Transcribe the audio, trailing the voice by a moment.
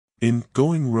In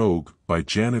Going Rogue by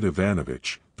Janet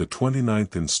Evanovich, the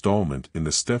 29th installment in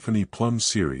the Stephanie Plum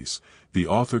series, the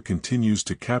author continues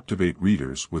to captivate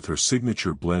readers with her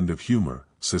signature blend of humor,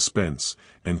 suspense,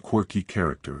 and quirky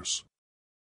characters.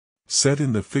 Set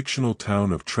in the fictional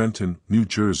town of Trenton, New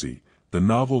Jersey, the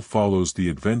novel follows the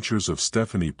adventures of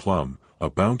Stephanie Plum, a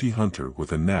bounty hunter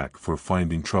with a knack for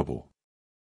finding trouble.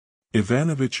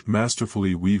 Evanovich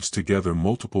masterfully weaves together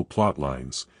multiple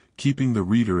plotlines, keeping the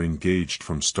reader engaged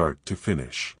from start to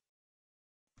finish.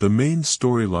 The main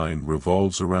storyline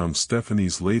revolves around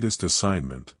Stephanie's latest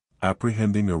assignment,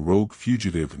 apprehending a rogue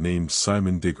fugitive named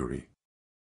Simon Diggery.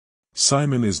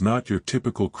 Simon is not your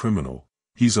typical criminal,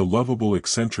 he's a lovable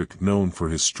eccentric known for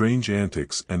his strange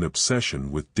antics and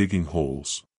obsession with digging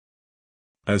holes.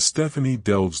 As Stephanie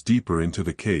delves deeper into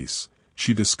the case,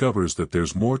 she discovers that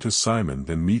there's more to Simon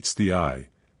than meets the eye,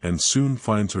 and soon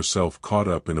finds herself caught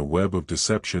up in a web of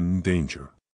deception and danger.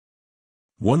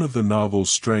 One of the novel's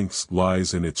strengths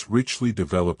lies in its richly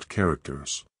developed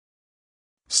characters.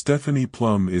 Stephanie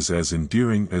Plum is as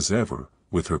endearing as ever,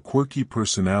 with her quirky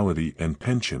personality and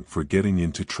penchant for getting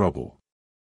into trouble.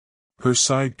 Her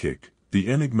sidekick,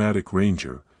 the enigmatic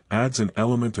ranger, adds an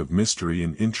element of mystery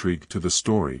and intrigue to the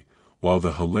story, while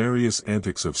the hilarious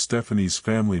antics of Stephanie's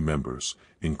family members,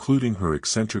 including her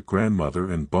eccentric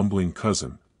grandmother and bumbling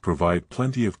cousin, provide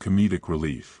plenty of comedic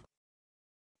relief.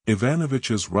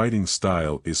 Evanovich's writing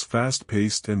style is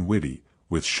fast-paced and witty,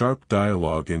 with sharp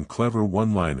dialogue and clever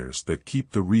one-liners that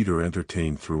keep the reader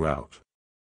entertained throughout.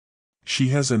 She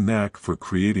has a knack for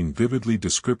creating vividly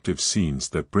descriptive scenes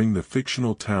that bring the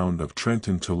fictional town of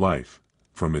Trenton to life,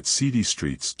 from its seedy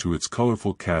streets to its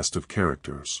colorful cast of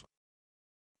characters.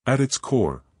 At its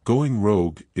core, Going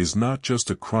Rogue is not just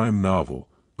a crime novel,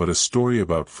 but a story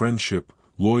about friendship,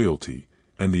 loyalty,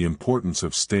 and the importance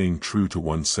of staying true to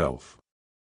oneself.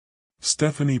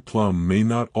 Stephanie Plum may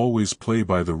not always play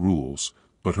by the rules,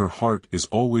 but her heart is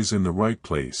always in the right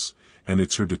place, and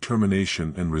it's her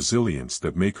determination and resilience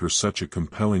that make her such a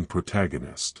compelling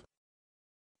protagonist.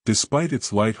 Despite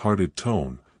its light-hearted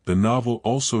tone, the novel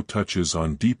also touches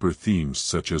on deeper themes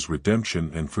such as redemption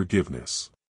and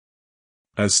forgiveness.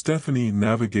 As Stephanie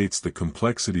navigates the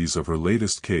complexities of her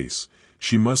latest case,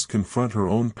 she must confront her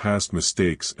own past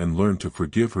mistakes and learn to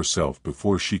forgive herself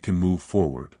before she can move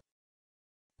forward.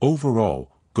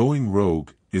 Overall, Going Rogue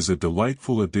is a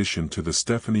delightful addition to the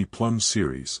Stephanie Plum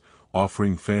series,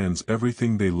 offering fans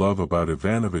everything they love about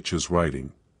Evanovich's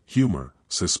writing, humor,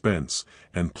 suspense,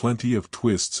 and plenty of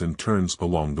twists and turns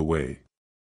along the way.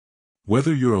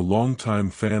 Whether you're a longtime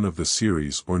fan of the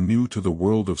series or new to the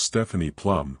world of Stephanie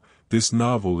Plum, this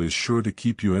novel is sure to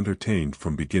keep you entertained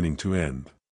from beginning to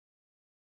end.